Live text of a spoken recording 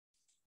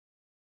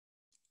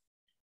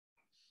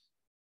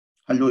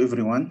Hello,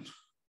 everyone.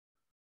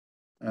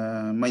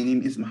 My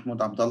name is Mahmoud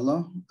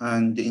Abdullah,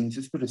 and in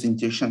this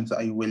presentation,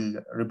 I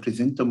will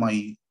represent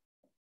my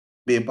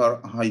paper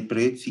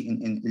Hybrid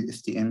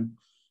CNN-LSTM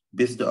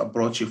based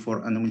approach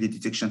for anomaly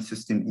detection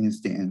system in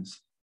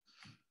SDNs.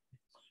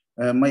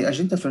 My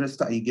agenda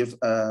first, I give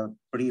a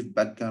brief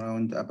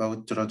background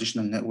about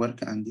traditional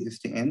network and the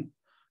SDN.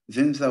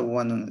 Then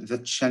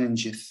the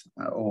challenges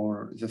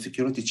or the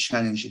security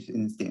challenges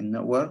in SDN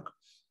network,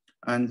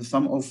 and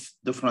some of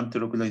different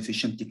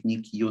regularization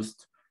technique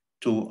used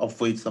to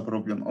avoid the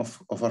problem of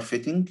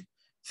overfitting.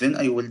 Then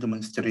I will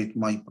demonstrate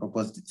my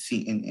proposed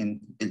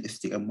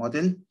CNN-LSTM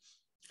model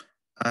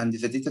and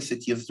the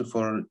dataset used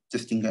for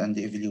testing and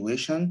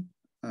evaluation,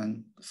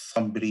 and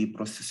some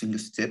pre-processing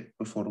step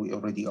before we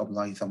already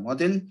apply the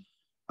model.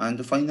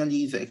 And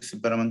finally, the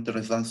experiment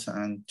results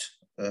and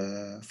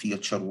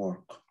future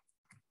work.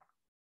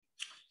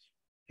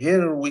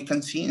 Here we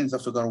can see in the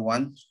figure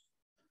 1,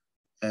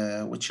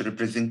 which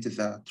represents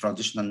the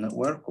traditional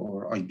network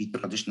or IP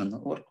traditional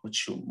network,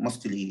 which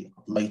mostly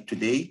applied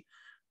today.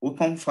 We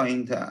can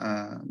find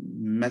a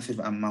massive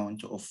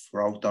amount of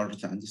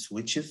routers and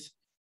switches,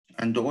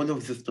 and all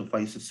of these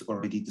devices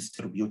already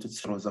distributed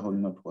through the whole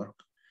network.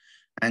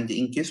 And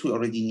in case we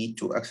already need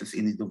to access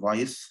any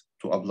device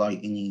to apply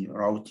any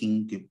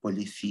routing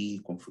policy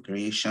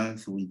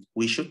configurations,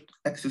 we should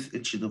access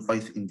each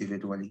device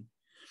individually.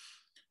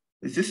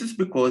 This is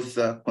because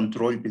the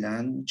control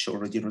plan, which is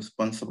already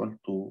responsible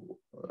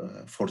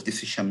for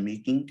decision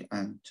making,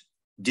 and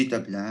data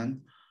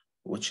plan,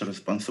 which is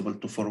responsible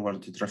to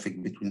forward the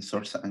traffic between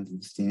source and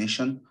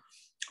destination,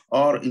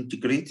 are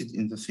integrated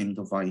in the same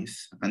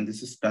device. And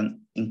this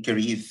can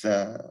increase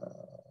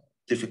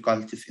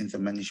difficulties in the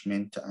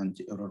management and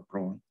error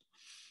prone.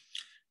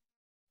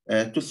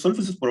 To solve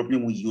this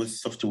problem, we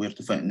use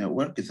software-defined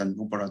network as a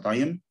new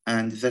paradigm.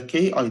 And the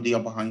key idea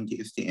behind the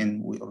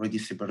SDN, we already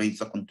separate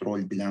the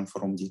control plan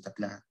from data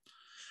plan.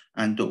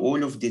 And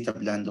all of data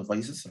plan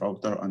devices,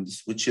 router and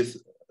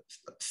switches,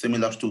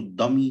 similar to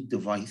dummy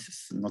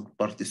devices, not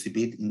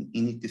participate in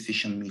any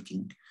decision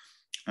making.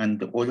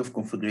 And all of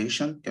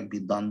configuration can be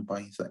done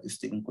by the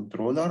SDN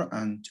controller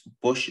and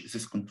push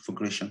this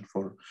configuration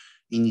for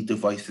any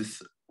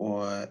devices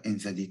or in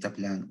the data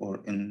plan or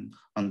in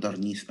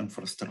underneath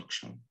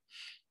infrastructure.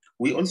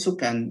 We also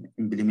can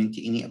implement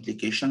any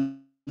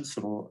application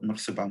through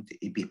northbound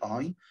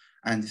API,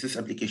 and this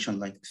application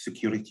like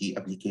security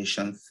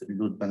applications,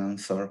 load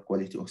balancer,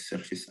 quality of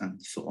service,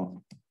 and so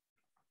on.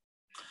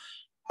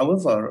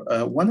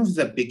 However, one of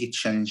the big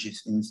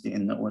challenges in the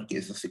network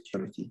is the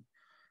security.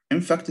 In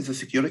fact, the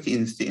security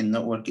in the SDN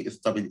network is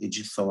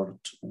double-edged sword.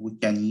 We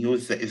can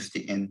use the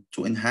SDN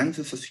to enhance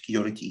the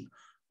security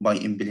by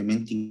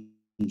implementing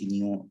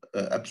new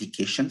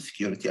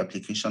security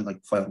application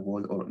like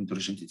firewall or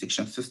intrusion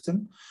detection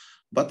system.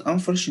 But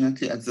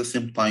unfortunately, at the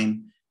same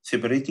time,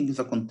 separating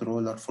the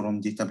controller from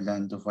data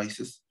plan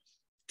devices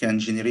can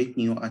generate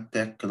new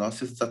attack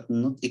classes that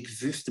not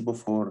exist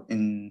before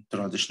in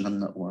traditional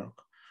network.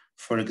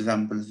 For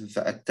example,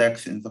 the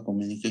attacks in the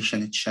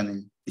communication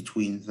channel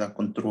between the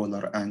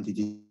controller and the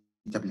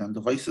data plan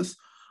devices,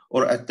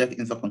 or attack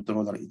in the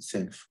controller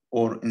itself,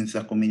 or in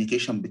the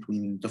communication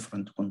between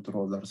different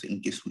controllers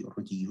in case we're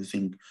already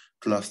using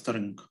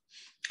clustering.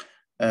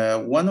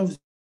 One of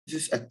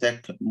these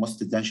attack most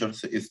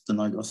dangerous is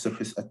denial of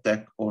service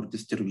attack or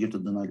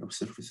distributed denial of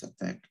service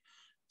attack,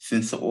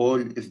 since all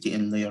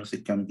SDN layers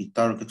can be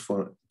target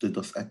for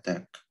DDoS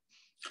attack.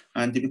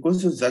 And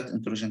because of that,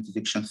 intrusion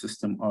detection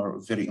systems are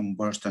very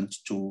important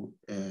to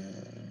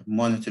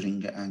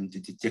monitoring and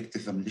detect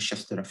the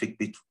malicious traffic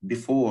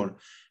before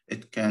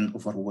it can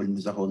overwhelm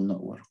the whole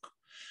network.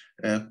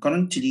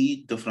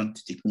 Currently, different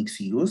techniques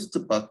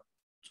used, but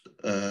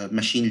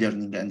machine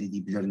learning and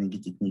deep learning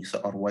techniques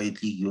are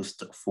widely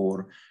used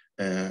for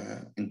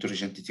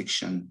intrusion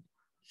detection.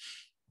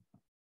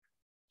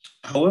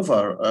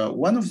 However,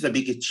 one of the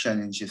biggest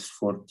challenges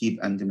for deep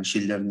and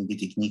machine learning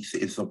techniques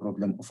is the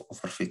problem of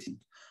overfitting.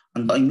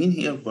 And I mean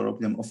here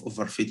problem of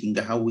overfitting,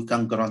 how we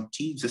can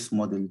guarantee this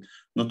model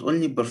not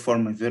only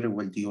perform very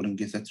well during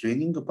the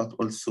training, but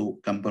also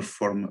can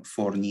perform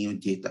for new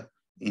data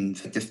in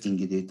the testing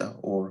data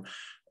or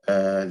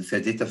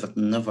the data that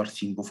never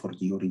seen before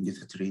during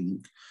the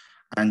training.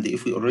 And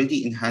if we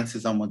already enhance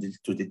the model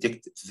to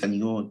detect the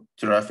new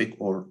traffic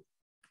or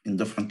in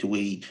different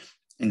way,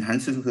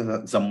 enhancing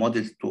the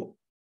model to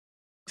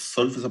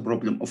solve the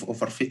problem of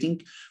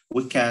overfitting,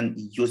 we can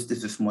use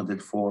this model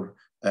for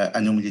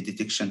anomaly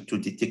detection to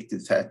detect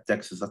the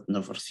attacks that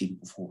never seen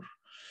before.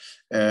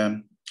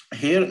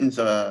 Here in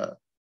the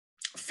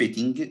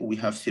fitting, we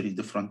have 3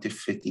 different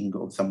fitting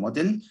of the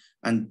model,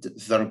 and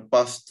the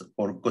robust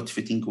or good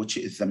fitting, which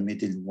is the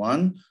middle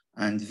one.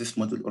 And this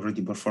model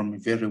already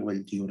performed very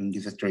well during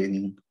the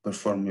training,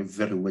 performed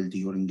very well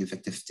during the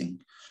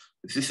testing.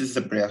 This is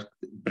the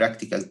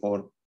practical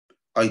or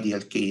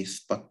ideal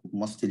case, but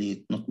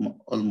mostly not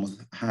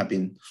almost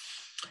happen.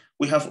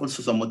 We have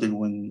also the model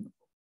when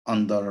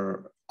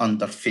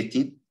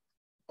underfitted,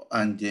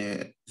 and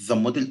the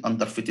model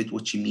underfitted,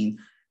 which means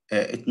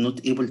it's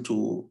not able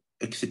to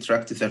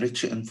extract the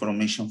rich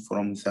information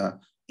from the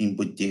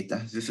input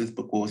data. This is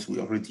because we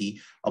already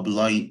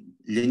apply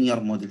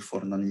linear model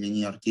for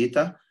nonlinear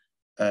data,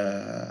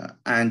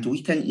 and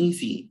we can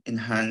easily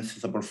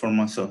enhance the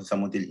performance of the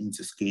model in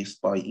this case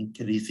by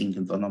increasing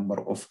the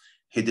number of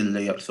hidden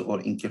layers or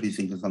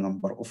increasing the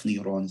number of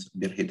neurons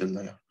per hidden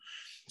layer.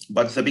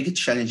 But the biggest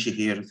challenge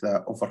here is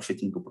the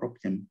overfitting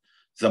problem.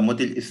 The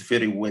model is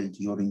very well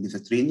during the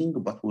training,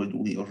 but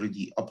when we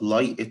already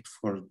apply it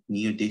for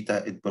new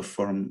data, it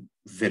performs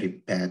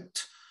very bad.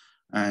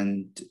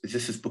 And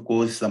this is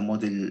because the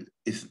model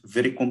is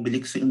very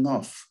complex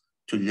enough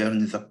to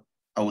learn the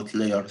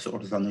outliers or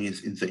the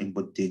noise in the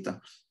input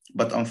data.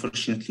 But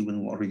unfortunately,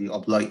 when we already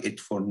apply it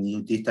for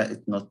new data,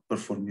 it not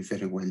perform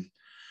very well.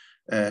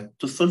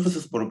 To solve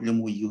this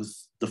problem, we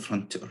use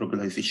different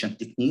regularization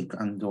technique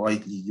and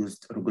widely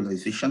used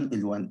regularization,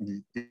 L1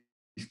 and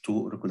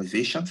L2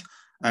 regularization,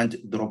 and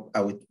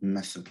dropout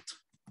method.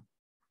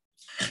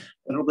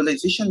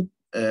 Regularization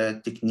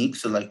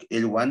techniques like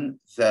L1,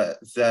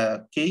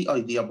 the key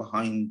idea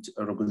behind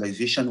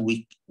regularization,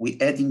 we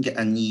adding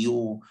a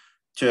new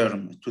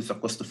term to the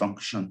cost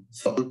function.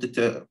 So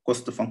the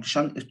cost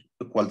function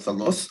equals the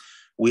loss.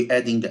 We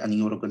adding a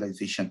new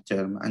regularization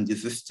term, and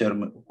this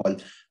term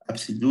equals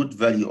absolute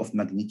value of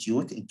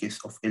magnitude in case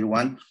of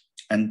L1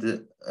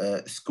 and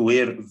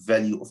square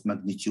value of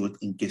magnitude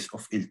in case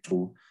of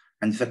L2.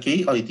 And the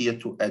key idea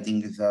to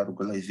adding the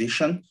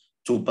regularization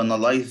to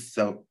penalize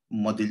the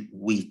model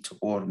weight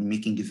or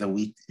making the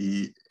weight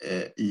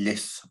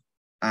less.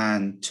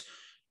 And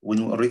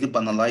when we already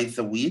penalize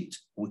the weight,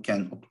 we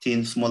can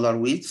obtain smaller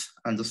weights,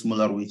 and the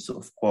smaller weights,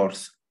 of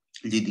course,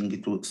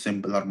 leading to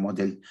simpler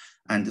model,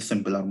 and the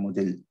simpler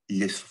model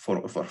less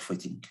for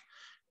overfitting.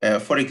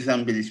 For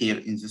example, here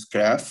in this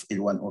graph,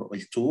 L1 or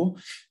L2,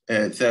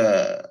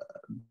 the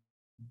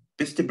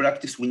best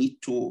practice, we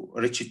need to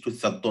reach it to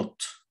the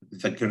dot,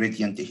 the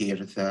gradient here,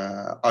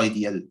 the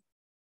ideal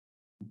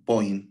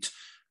point.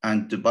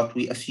 But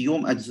we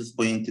assume at this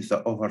point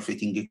the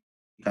overfitting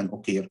can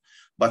occur.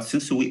 But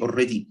since we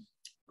already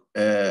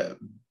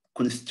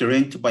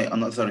constrained by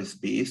another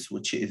space,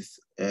 which is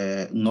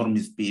norm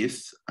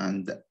space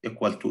and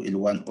equal to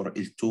L1 or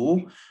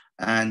L2,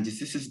 and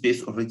this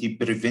space already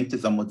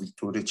prevents the model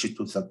to reach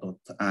to the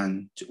dot.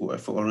 And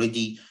if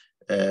already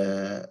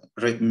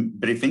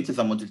prevent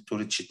the model to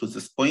reach to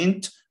this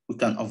point, we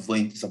can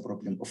avoid the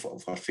problem of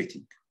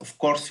overfitting. Of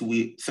course,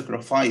 we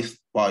sacrifice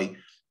by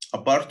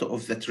a part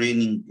of the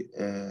training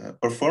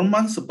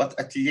performance, but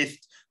at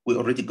least we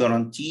already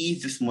guarantee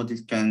this model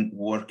can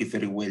work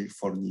very well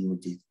for new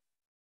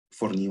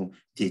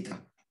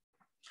data.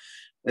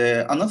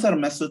 Another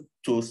method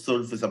to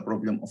solve the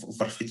problem of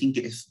overfitting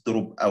is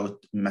dropout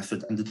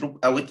method. And the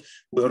dropout,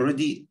 we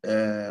already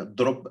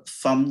drop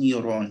some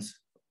neurons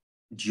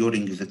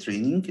during the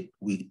training.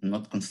 We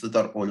not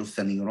consider all of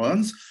the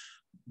neurons,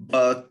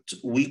 but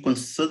we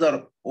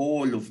consider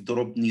all of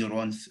drop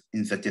neurons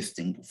in the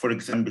testing. For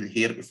example,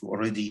 here, if we're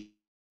already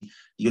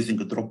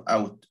using a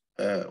dropout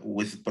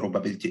with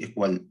probability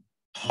equal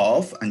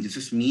half, and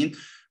this means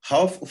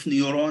half of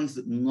neurons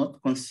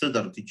not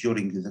considered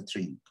during the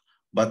training.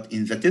 But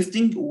in the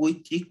testing,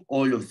 we take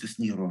all of these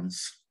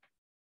neurons.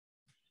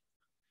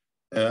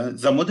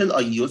 The model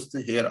I used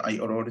here, I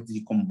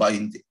already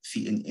combined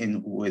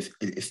CNN with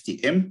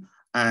LSTM,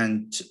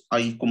 and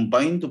I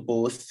combined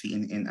both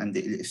CNN and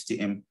the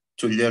LSTM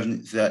to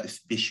learn the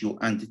spatial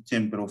and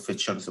temporal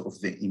features of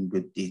the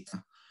input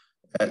data.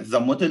 The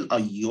model I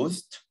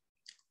used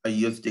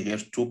here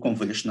two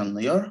convolutional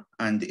layers,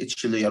 and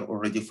each layer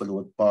already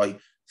followed by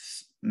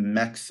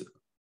max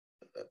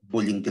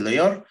pooling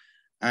layer.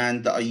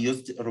 And I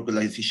used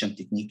regularization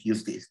technique,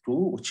 used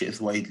L2, which is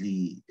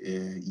widely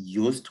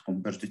used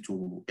compared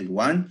to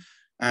L1,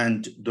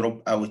 and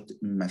dropout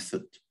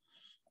method.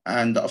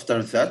 And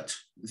after that,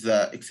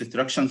 the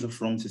extractions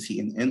from the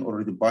CNN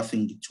already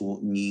passing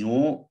to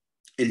new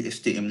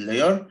LSTM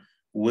layer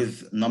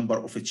with number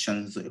of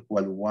actions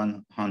equal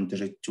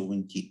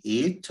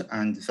 128,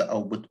 and the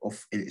output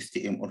of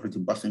LSTM already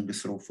passing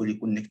through fully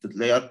connected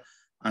layer,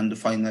 and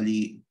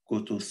finally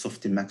go to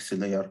softmax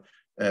layer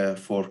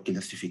for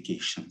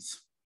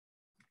classifications.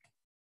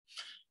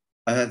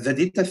 The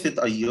data set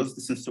I used,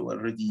 since we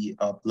already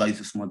applied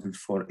this model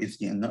for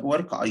SDN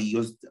network, I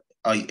used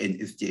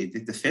INSDA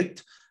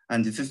dataset,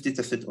 and this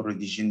dataset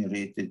already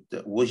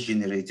was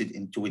generated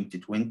in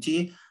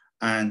 2020,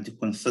 and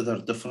consider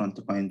different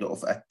kind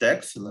of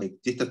attacks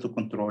like data to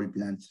control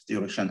plan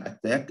duration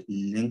attack,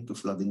 link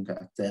flooding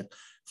attack,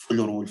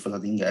 full rule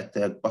flooding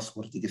attack,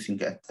 password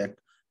guessing attack,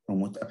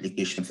 remote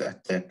applications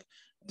attack.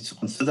 So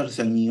consider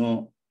the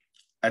new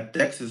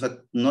attacks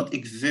that not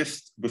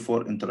exist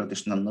before in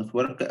traditional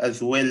network,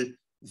 as well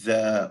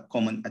the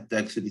common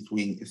attacks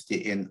between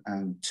SDN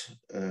and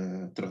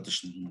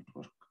traditional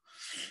network.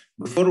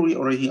 Before we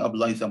already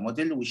apply the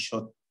model, we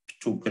should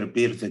to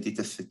prepare the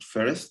dataset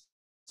first,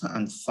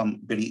 and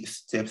some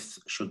steps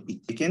should be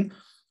taken.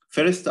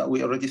 First,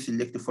 we already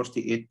selected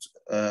 48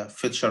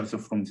 features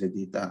from the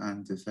data,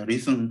 and the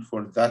reason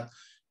for that,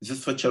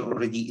 this feature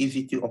already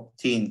easy to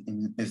obtain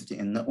in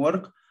SDN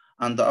network,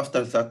 And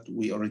after that,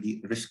 we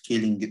already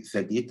rescaling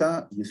the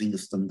data using the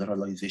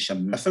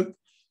standardization method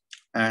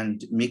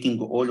and making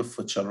all of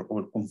feature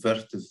or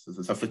convert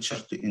the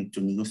feature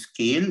into new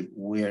scale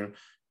where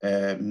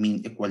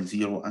mean equals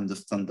 0 and the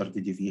standard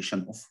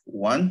deviation of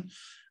 1.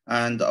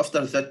 And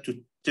after that,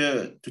 to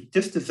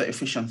test the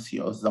efficiency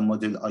of the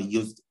model, I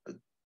used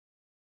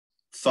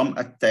some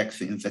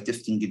attacks in the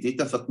testing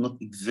data that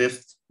not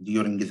exist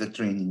during the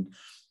training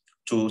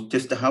to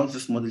test how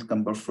this model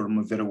can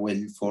perform very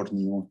well for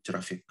new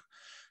traffic.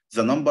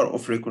 The number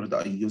of records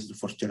I used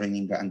for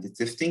training and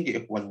testing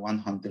equal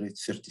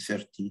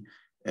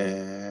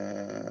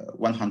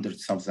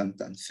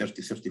 130,000 and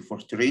 30 for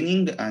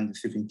training and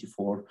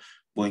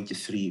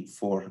 74.3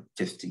 for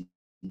testing.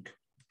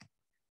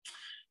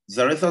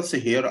 The results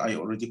here, I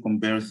already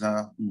compare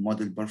the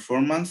model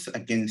performance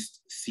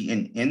against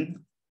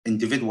CNN,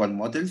 individual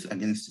models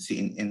against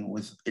CNN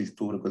with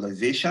L2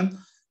 regularization,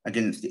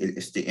 against the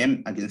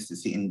LSTM, against the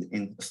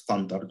CNN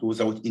standard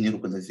without any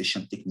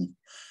regularization technique.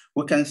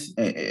 We can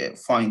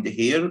find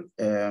here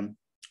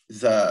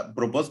the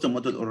proposed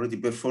model already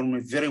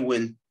performed very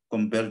well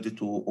compared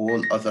to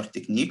all other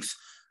techniques.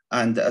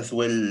 And as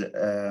well,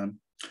 the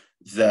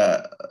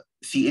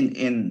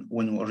CNN,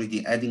 when we're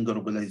already adding a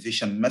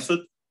regularization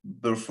method,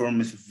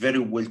 performs very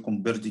well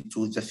compared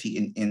to the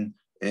CNN,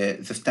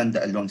 the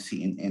standalone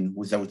CNN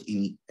without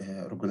any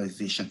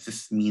regularization.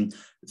 This means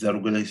the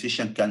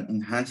regularization can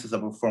enhance the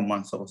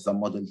performance of the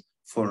model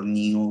for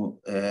new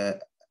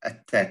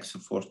attacks,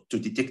 to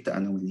detect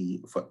anomaly,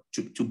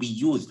 to be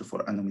used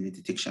for anomaly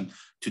detection,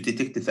 to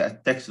detect the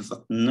attacks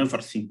that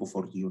never seen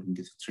before during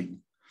the training.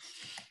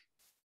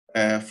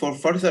 For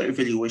further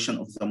evaluation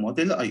of the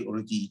model, I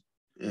already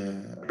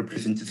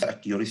represented the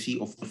accuracy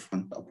of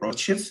different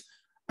approaches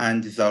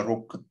and the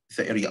ROC,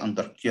 the area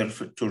under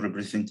curve, to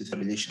represent the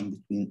relation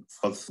between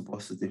false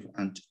positive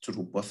and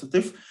true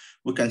positive.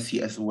 We can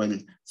see as well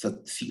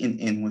that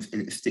CNN with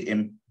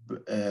LSTM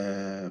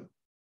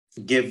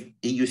give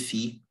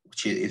AUC,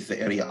 which is the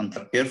area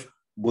under curve,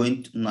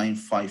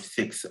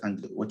 0.956,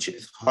 and which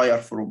is higher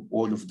from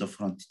all of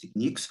different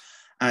techniques.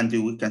 And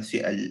we can see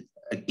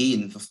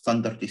again the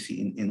standard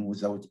CNN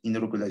without any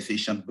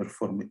regularization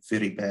perform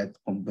very bad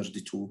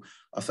compared to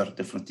other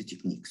different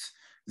techniques.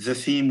 The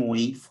same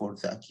way for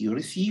the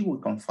accuracy, we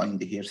can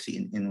find here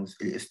CNN with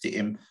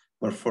LSTM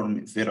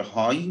perform very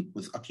high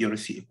with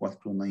accuracy equal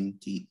to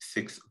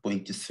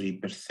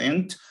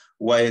 96.3%,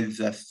 while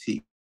the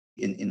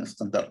CNN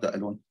standard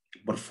alone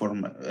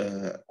perform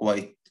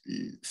quite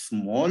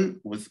small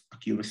with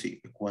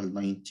accuracy equal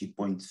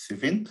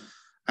 90.7.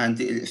 And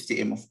the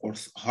LSTM, of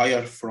course,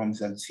 higher from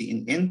than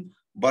CNN,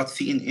 but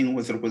CNN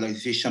with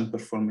regularization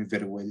perform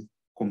very well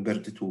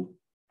compared to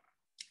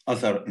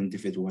other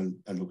individual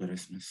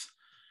algorithms.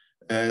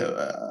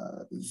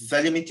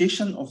 The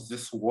limitation of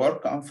this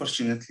work,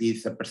 unfortunately,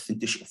 the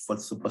percentage of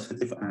false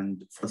positive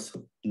and false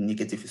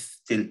negative is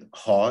still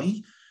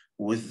high,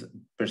 with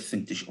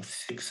percentage of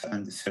 6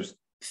 and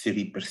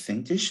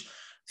 3%.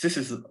 This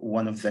is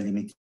one of the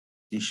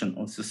limitations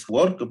of this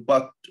work,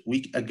 but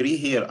we agree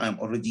here. I'm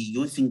already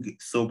using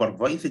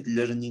supervised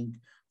learning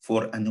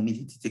for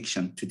anomaly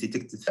detection to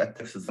detect the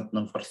attacks that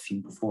never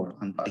seen before.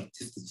 And I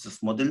tested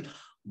this model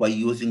by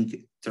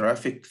using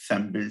traffic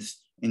samples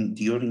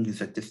during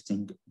the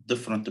testing,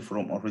 different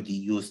from already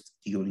used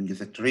during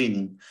the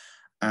training.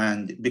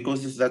 And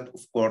because of that,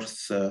 of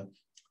course,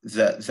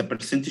 the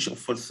percentage of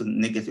false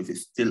negative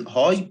is still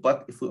high,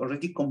 but if we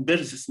already compare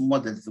these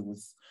models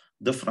with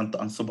different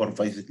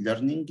unsupervised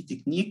learning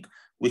technique,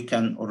 we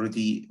can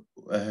already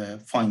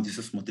find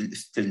this model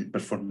is still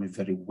performing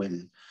very well.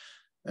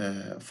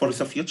 For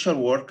the future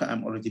work,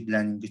 I'm already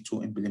planning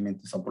to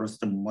implement the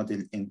process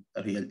model in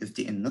a real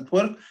SDN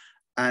network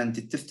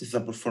and test the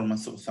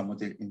performance of the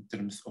model in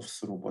terms of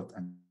throughput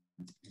and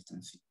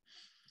latency.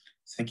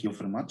 Thank you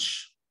very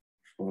much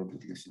for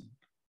listening.